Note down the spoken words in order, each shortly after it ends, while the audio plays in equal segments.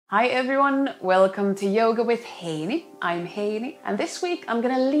Hi everyone, welcome to Yoga with Heini. I'm Heini, and this week I'm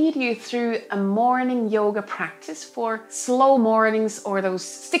going to lead you through a morning yoga practice for slow mornings or those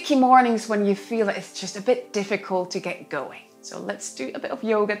sticky mornings when you feel that it's just a bit difficult to get going. So let's do a bit of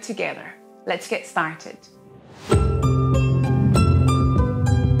yoga together. Let's get started.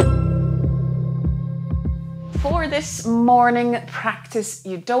 For this morning practice,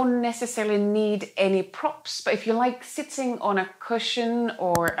 you don't necessarily need any props, but if you like sitting on a cushion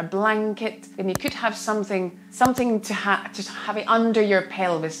or a blanket, then you could have something to have it under your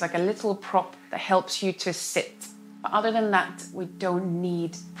pelvis, like a little prop that helps you to sit. But other than that, we don't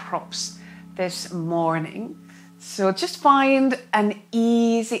need props this morning. So just find an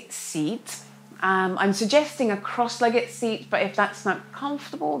easy seat. I'm suggesting a cross-legged seat, but if that's not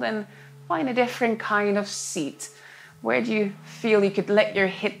comfortable, then find a different kind of seat. Where do you feel you could let your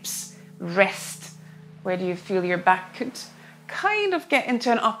hips rest? Where do you feel your back could kind of get into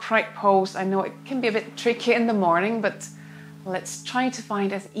an upright pose? I know it can be a bit tricky in the morning, but let's try to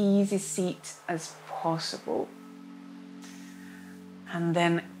find as easy seat as possible. And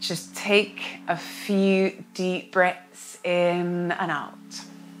then just take a few deep breaths in and out.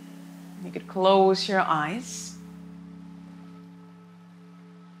 You could close your eyes.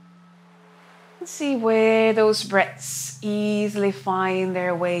 See where those breaths easily find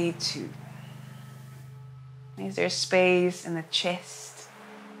their way to. Is there space in the chest?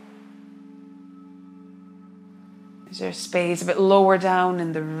 Is there space a bit lower down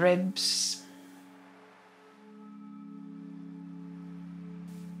in the ribs?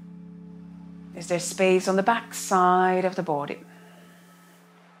 Is there space on the back side of the body?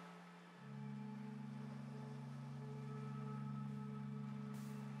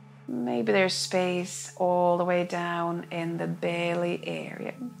 Maybe there's space all the way down in the belly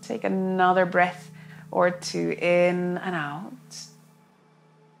area. Take another breath or two in and out.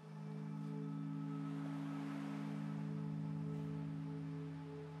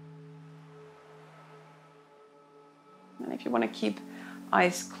 And if you want to keep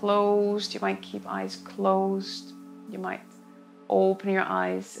eyes closed, you might keep eyes closed. You might open your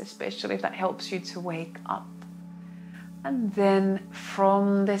eyes, especially if that helps you to wake up. And then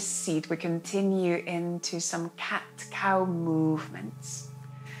from this seat, we continue into some cat-cow movements.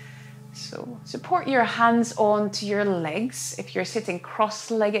 So support your hands onto your legs. If you're sitting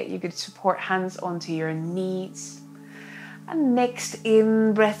cross-legged, you could support hands onto your knees. And next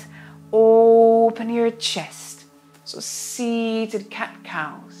in-breath, open your chest. So seated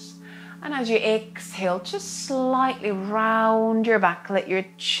cat-cows. And as you exhale, just slightly round your back, let your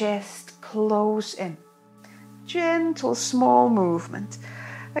chest close in. Gentle, small movement.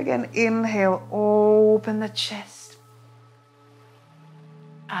 Again, inhale, open the chest.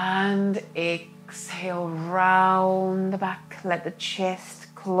 And exhale, round the back. Let the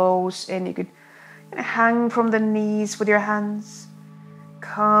chest close in. You could hang from the knees with your hands.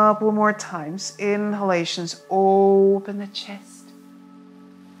 Couple more times. Inhalations, open the chest.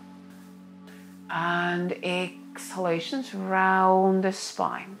 And exhalations, round the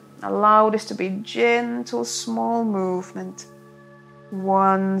spine. Allow this to be gentle, small movement.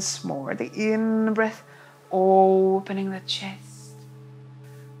 Once more. The in-breath, opening the chest.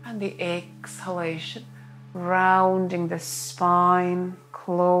 And the exhalation, rounding the spine,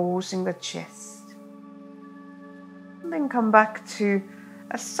 closing the chest. And then come back to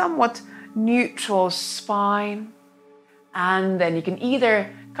a somewhat neutral spine. And then you can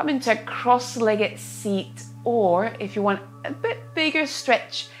either come into a cross-legged seat, or if you want a bit bigger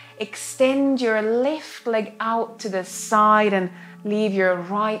stretch, extend your left leg out to the side and leave your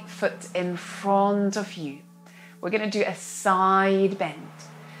right foot in front of you. We're going to do a side bend.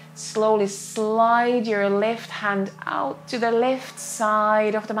 Slowly slide your left hand out to the left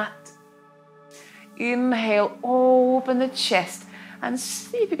side of the mat. Inhale, open the chest and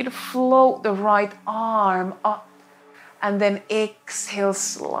see if you can float the right arm up. And then exhale,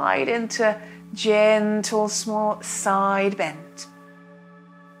 slide into a gentle, small side bend.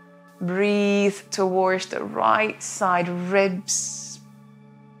 Breathe towards the right side ribs.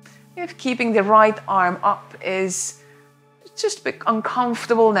 If keeping the right arm up is just a bit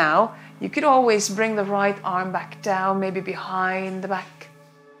uncomfortable now, you could always bring the right arm back down, maybe behind the back.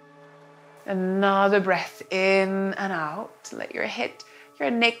 Another breath in and out. Let your head, your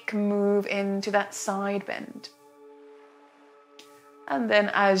neck move into that side bend. And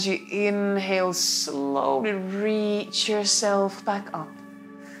then as you inhale, slowly reach yourself back up.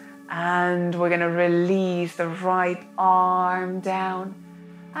 And we're going to release the right arm down.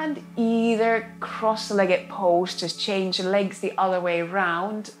 And either cross-legged pose, just change the legs the other way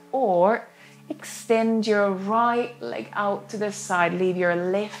around. Or Extend your right leg out to the side. Leave your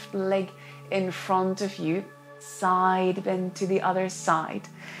left leg in front of you. Side bend to the other side.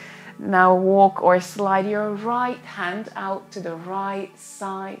 Now walk or slide your right hand out to the right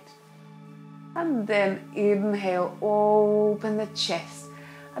side. And then inhale, open the chest.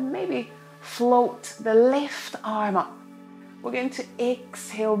 And maybe float the left arm up. We're going to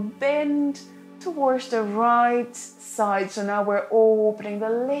exhale, bend towards the right side. So now we're opening the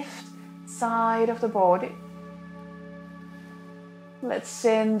left side of the body. Let's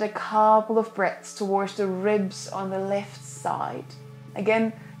send a couple of breaths towards the ribs on the left side.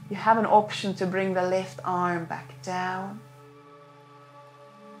 Again, you have an option to bring the left arm back down.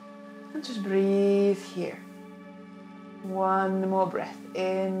 And just breathe here. One more breath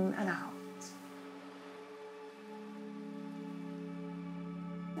in and out.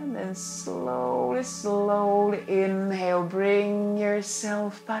 And then slowly, slowly inhale. Bring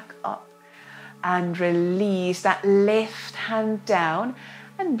yourself back up. And release that left hand down.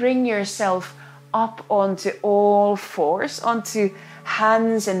 And bring yourself up onto all fours, onto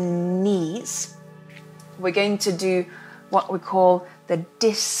hands and knees. We're going to do what we call the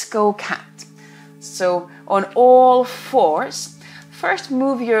disco cat. So on all fours, first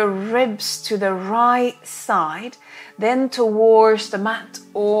move your ribs to the right side, then towards the mat,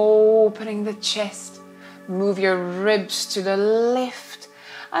 opening the chest. Move your ribs to the left,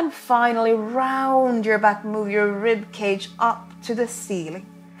 and finally round your back, move your rib cage up to the ceiling.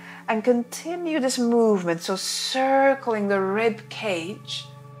 And continue this movement, so circling the rib cage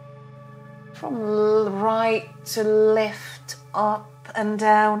from right to left, up and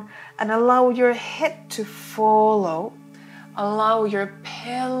down, and allow your head to follow. Allow your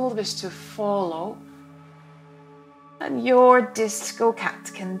pelvis to follow. And your disco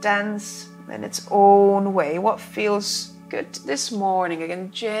cat can dance in its own way. What feels good this morning?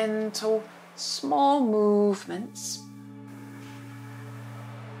 Again, gentle, small movements.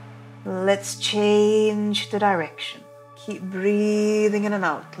 Let's change the direction. Keep breathing in and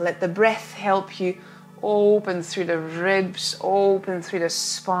out. Let the breath help you open through the ribs, open through the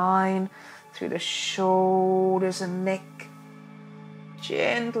spine, through the shoulders and neck.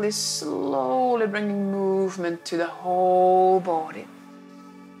 Gently, slowly bringing movement to the whole body.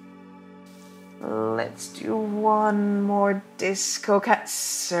 Let's do one more disco cat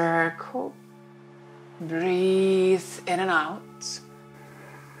circle. Breathe in and out.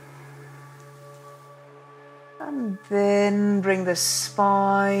 And then bring the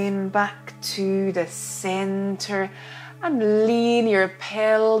spine back to the center and lean your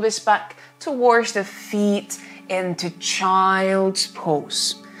pelvis back towards the feet into child's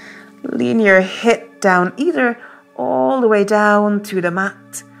pose. Lean your head down, either all the way down to the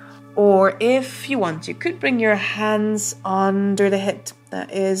mat, or if you want, you could bring your hands under the head.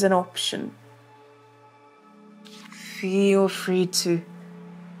 That is an option. Feel free to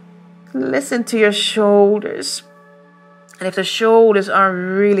listen to your shoulders. And if the shoulders are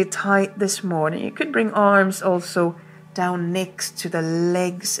really tight this morning, you could bring arms also down next to the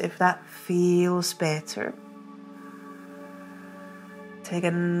legs if that feels better. Take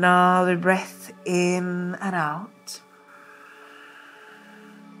another breath in and out.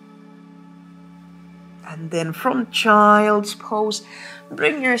 And then from child's pose,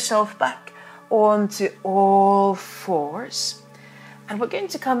 bring yourself back onto all fours. And we're going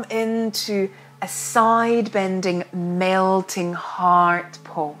to come into a side-bending melting heart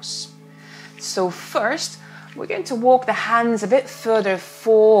pose. So first, we're going to walk the hands a bit further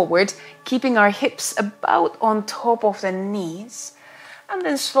forward, keeping our hips about on top of the knees. And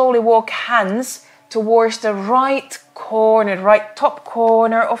then slowly walk hands towards the right corner, the right top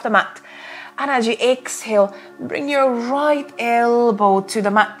corner of the mat. And as you exhale, bring your right elbow to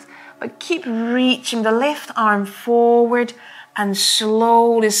the mat, but keep reaching the left arm forward. And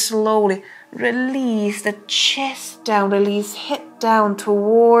slowly, slowly release the chest down, release head down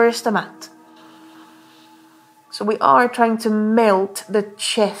towards the mat. So we are trying to melt the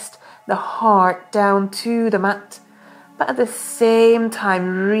chest, the heart down to the mat, but at the same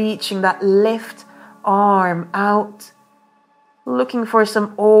time reaching that left arm out, looking for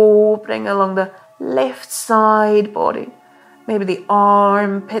some opening along the left side body, maybe the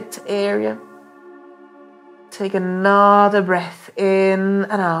armpit area. Take another breath in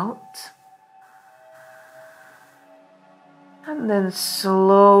and out. And then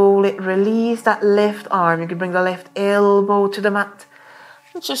slowly release that left arm. You can bring the left elbow to the mat.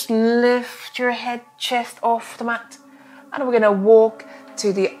 And just lift your head, chest off the mat. And we're going to walk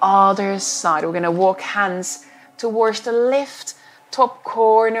to the other side. We're going to walk hands towards the left top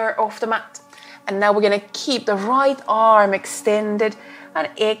corner of the mat. And now we're going to keep the right arm extended, And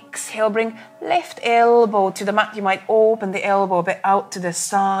exhale, bring left elbow to the mat. You might open the elbow a bit out to the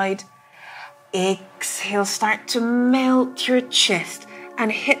side. Exhale, start to melt your chest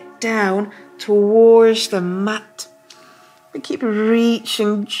and hit down towards the mat. And keep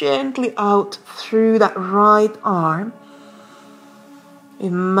reaching gently out through that right arm.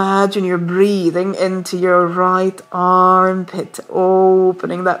 Imagine you're breathing into your right armpit,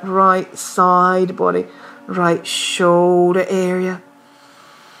 opening that right side body, right shoulder area.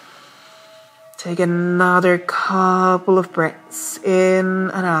 Take another couple of breaths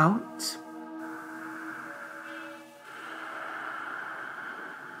in and out.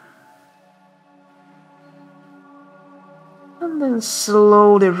 And then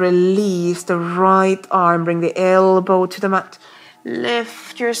slowly release the right arm, bring the elbow to the mat.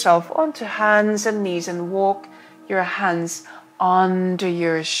 Lift yourself onto hands and knees and walk your hands under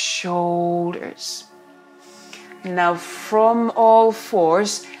your shoulders. Now from all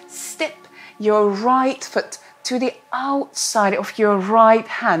fours, step your right foot to the outside of your right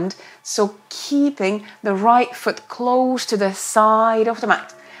hand, so keeping the right foot close to the side of the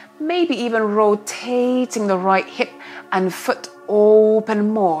mat. Maybe even rotating the right hip and foot open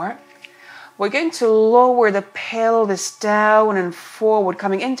more. We're going to lower the pelvis down and forward,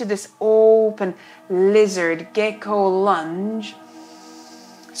 coming into this open lizard gecko lunge.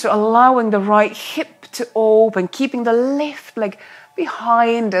 So allowing the right hip to open, keeping the left leg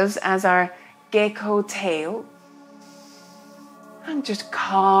behind us as our gecko tail. And just a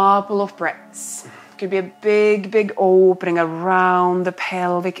couple of breaths. Could be a big opening around the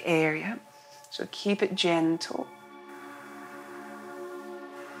pelvic area. So keep it gentle.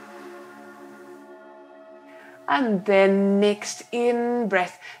 And then next in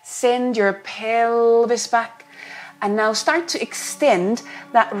breath, send your pelvis back. And now start to extend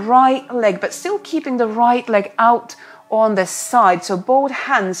that right leg, but still keeping the right leg out on the side. So both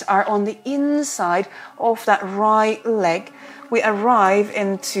hands are on the inside of that right leg. We arrive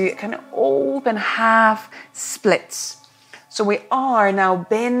into kind of open half splits. So we are now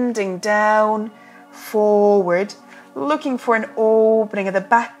bending down, forward, looking for an opening at the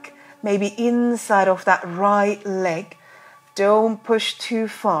back. Maybe inside of that right leg. Don't push too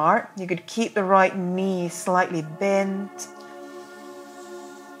far. You could keep the right knee slightly bent.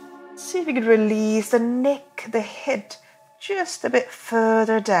 See if you could release the neck, the head, just a bit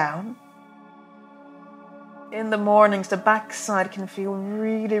further down. In the mornings, the backside can feel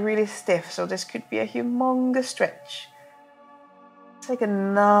really stiff, so this could be a humongous stretch. Take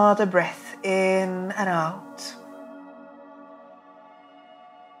another breath in and out.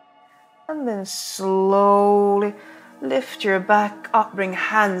 And then slowly lift your back up, bring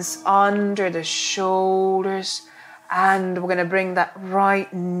hands under the shoulders, and we're going to bring that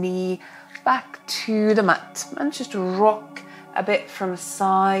right knee back to the mat and just rock a bit from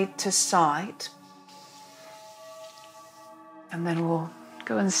side to side. And then we'll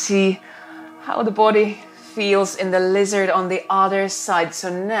go and see how the body feels in the lizard on the other side. So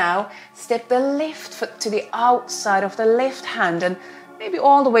now step the left foot to the outside of the left hand and maybe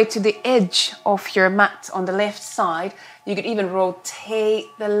all the way to the edge of your mat on the left side. You could even rotate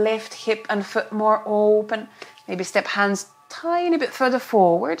the left hip and foot more open. Maybe step hands tiny bit further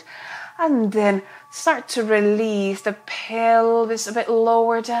forward. And then start to release the pelvis a bit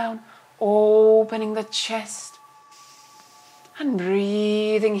lower down, opening the chest. And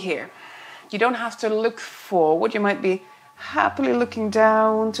breathing here. You don't have to look forward. You might be happily looking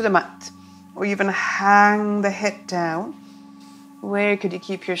down to the mat. Or even hang the head down. Where could you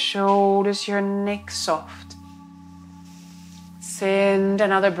keep your shoulders, your neck soft? Send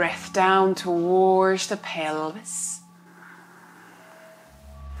another breath down towards the pelvis.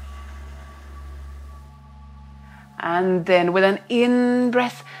 And then with an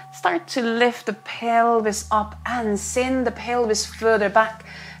in-breath, start to lift the pelvis up and send the pelvis further back.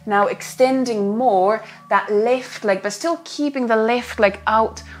 Now extending more that left leg, but still keeping the left leg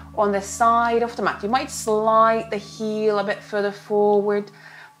out on the side of the mat. You might slide the heel a bit further forward.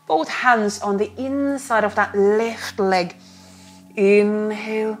 Both hands on the inside of that left leg.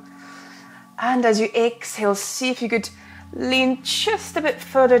 Inhale. And as you exhale, see if you could lean just a bit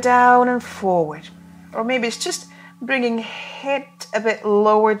further down and forward. Or maybe it's just bringing head a bit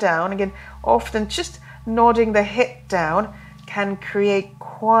lower down. Again, often just nodding the head down can create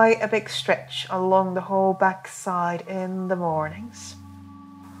quite a big stretch along the whole back side in the mornings.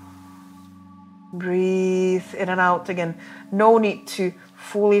 Breathe in and out again. No need to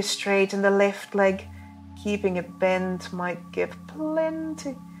fully straighten the left leg. Keeping it bent might give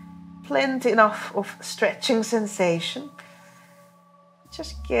plenty enough of stretching sensation.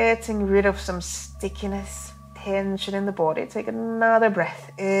 Just getting rid of some stickiness, tension in the body. Take another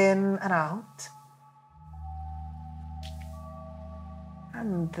breath in and out.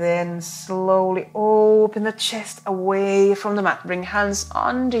 And then slowly open the chest away from the mat. Bring hands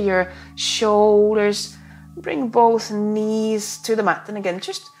under your shoulders. Bring both knees to the mat. And again,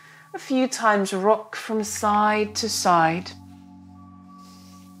 just a few times rock from side to side.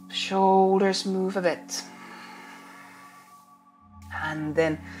 Shoulders move a bit. And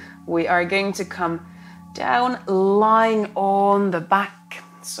then we are going to come down, lying on the back.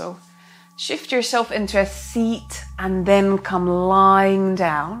 So shift yourself into a seat and then come lying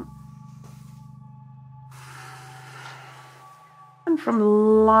down. And from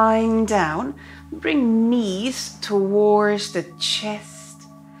lying down, bring knees towards the chest.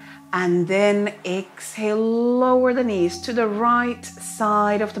 And then exhale, lower the knees to the right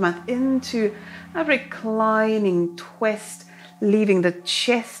side of the mat into a reclining twist, leaving the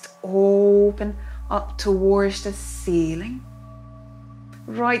chest open up towards the ceiling.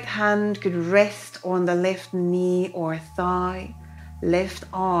 Right hand could rest on the left knee or thigh. Left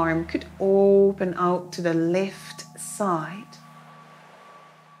arm could open out to the left side.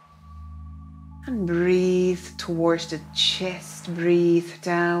 And breathe towards the chest. Breathe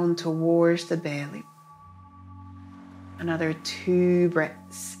down towards the belly. Another 2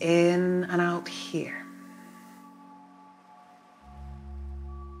 breaths in and out here.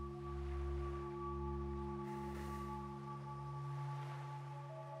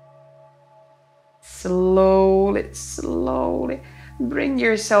 Slowly, slowly bring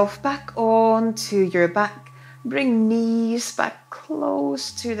yourself back onto your back. Bring knees back close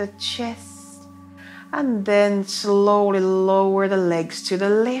to the chest. And then slowly lower the legs to the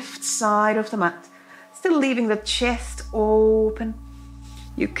left side of the mat. Still leaving the chest open.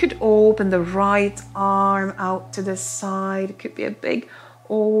 You could open the right arm out to the side. It could be a big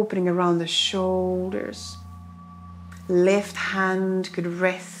opening around the shoulders. Left hand could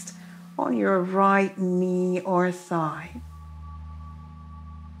rest on your right knee or thigh.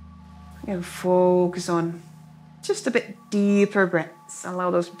 And focus on just a bit deeper breaths.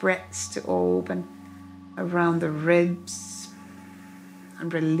 Allow those breaths to open around the ribs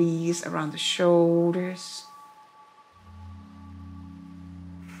and release around the shoulders.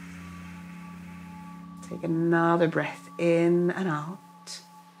 Take another breath in and out.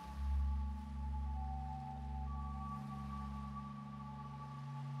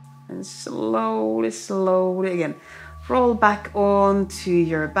 And slowly, slowly again, roll back onto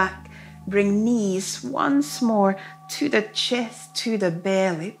your back. Bring knees once more to the chest, to the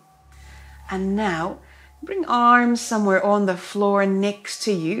belly. And now, bring arms somewhere on the floor next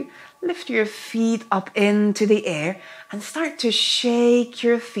to you. Lift your feet up into the air and start to shake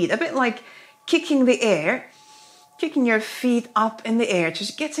your feet. A bit like kicking the air. Kicking your feet up in the air.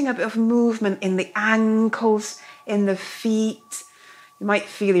 Just getting a bit of movement in the ankles, in the feet. You might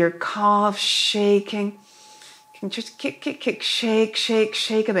feel your calves shaking. You can just kick, shake, shake,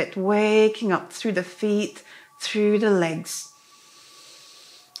 shake a bit. Waking up through the feet, through the legs.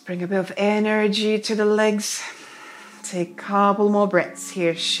 Bring a bit of energy to the legs. Take a couple more breaths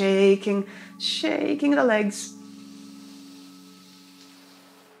here. Shaking, shaking the legs.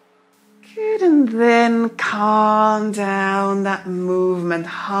 Good, and then calm down that movement.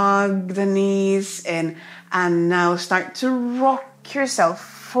 Hug the knees in. And now start to rock yourself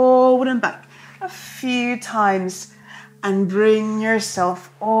forward and back a few times and bring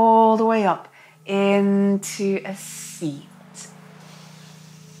yourself all the way up into a seat.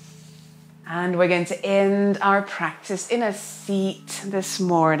 And we're going to end our practice in a seat this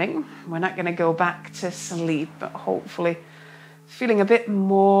morning. We're not going to go back to sleep, but hopefully feeling a bit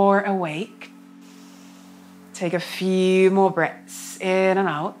more awake. Take a few more breaths in and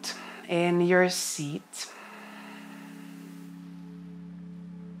out in your seat.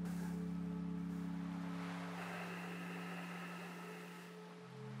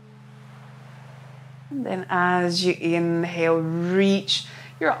 And then as you inhale, reach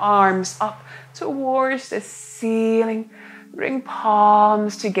your arms up towards the ceiling. Bring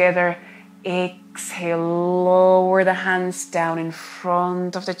palms together. Exhale, lower the hands down in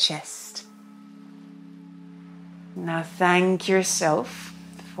front of the chest. Now thank yourself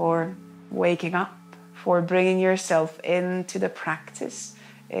for waking up, for bringing yourself into the practice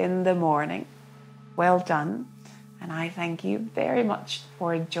in the morning. Well done. And I thank you very much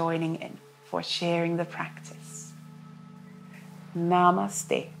for joining in, for sharing the practice.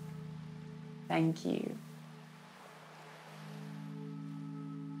 Namaste. Thank you.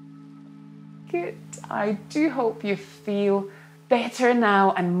 Good. I do hope you feel better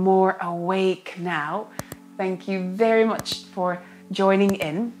now and more awake now. Thank you very much for joining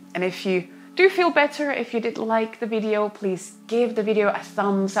in. And if you Do feel better if you did like the video. Please give the video a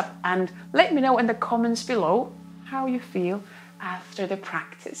thumbs up and let me know in the comments below how you feel after the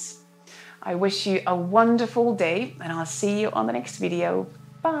practice. I wish you a wonderful day and I'll see you on the next video.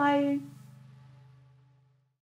 Bye!